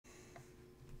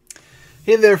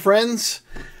Hey there, friends.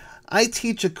 I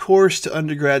teach a course to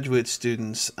undergraduate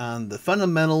students on the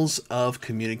fundamentals of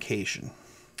communication.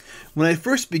 When I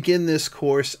first begin this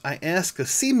course, I ask a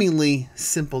seemingly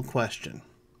simple question.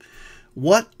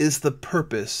 What is the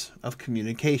purpose of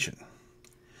communication?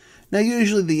 Now,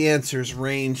 usually the answers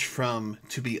range from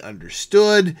to be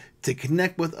understood, to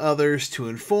connect with others, to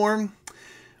inform.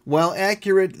 While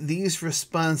accurate, these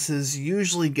responses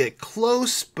usually get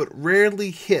close but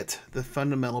rarely hit the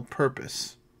fundamental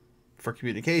purpose for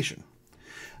communication.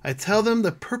 I tell them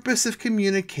the purpose of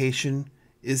communication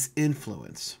is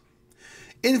influence.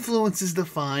 Influence is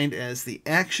defined as the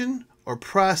action or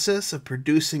process of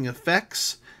producing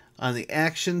effects on the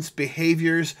actions,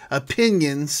 behaviors,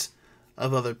 opinions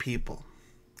of other people.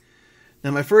 Now,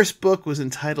 my first book was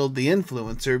entitled The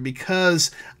Influencer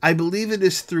because I believe it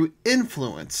is through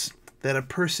influence that a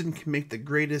person can make the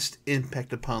greatest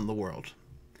impact upon the world.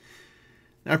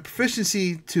 Now,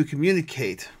 proficiency to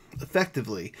communicate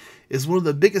effectively is one of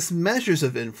the biggest measures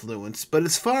of influence, but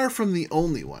it's far from the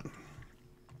only one.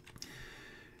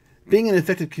 Being an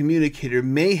effective communicator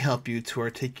may help you to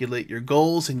articulate your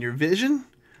goals and your vision,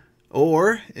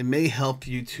 or it may help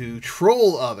you to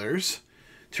troll others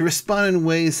to respond in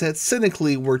ways that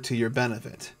cynically work to your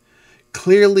benefit.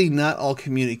 Clearly, not all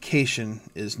communication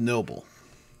is noble.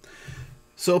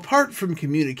 So apart from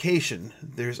communication,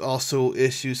 there's also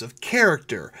issues of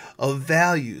character, of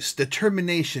values,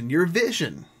 determination, your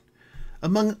vision,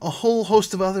 among a whole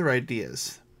host of other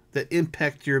ideas that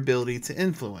impact your ability to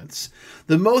influence.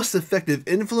 The most effective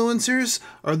influencers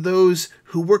are those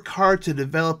who work hard to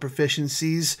develop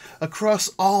proficiencies across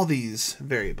all these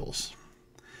variables.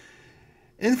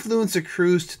 Influence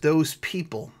accrues to those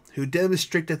people who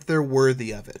demonstrate that they're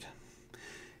worthy of it.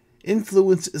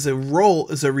 Influence is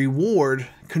a reward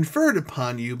conferred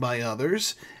upon you by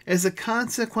others as a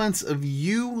consequence of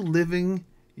you living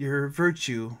your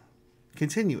virtue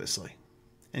continuously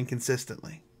and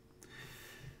consistently.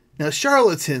 Now,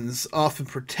 charlatans often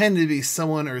pretend to be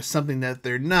someone or something that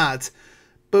they're not,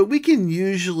 but we can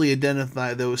usually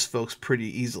identify those folks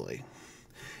pretty easily.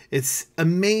 It's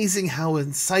amazing how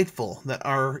insightful that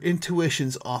our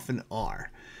intuitions often are.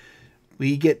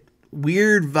 We get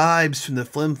weird vibes from the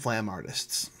flim-flam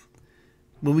artists.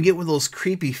 When we get one of those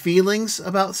creepy feelings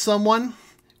about someone,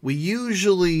 we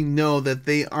usually know that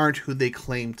they aren't who they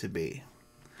claim to be.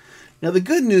 Now, the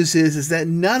good news is that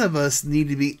none of us need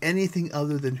to be anything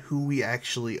other than who we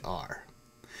actually are.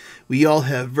 We all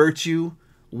have virtue,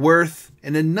 worth,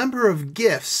 and a number of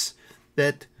gifts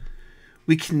that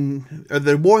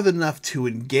they're more than enough to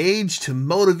engage, to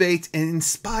motivate, and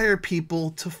inspire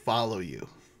people to follow you.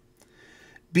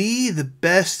 Be the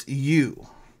best you.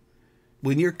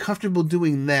 When you're comfortable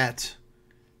doing that,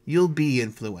 you'll be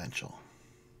influential.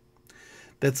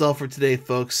 That's all for today,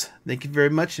 folks. Thank you very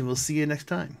much, and we'll see you next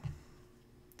time.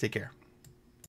 Take care.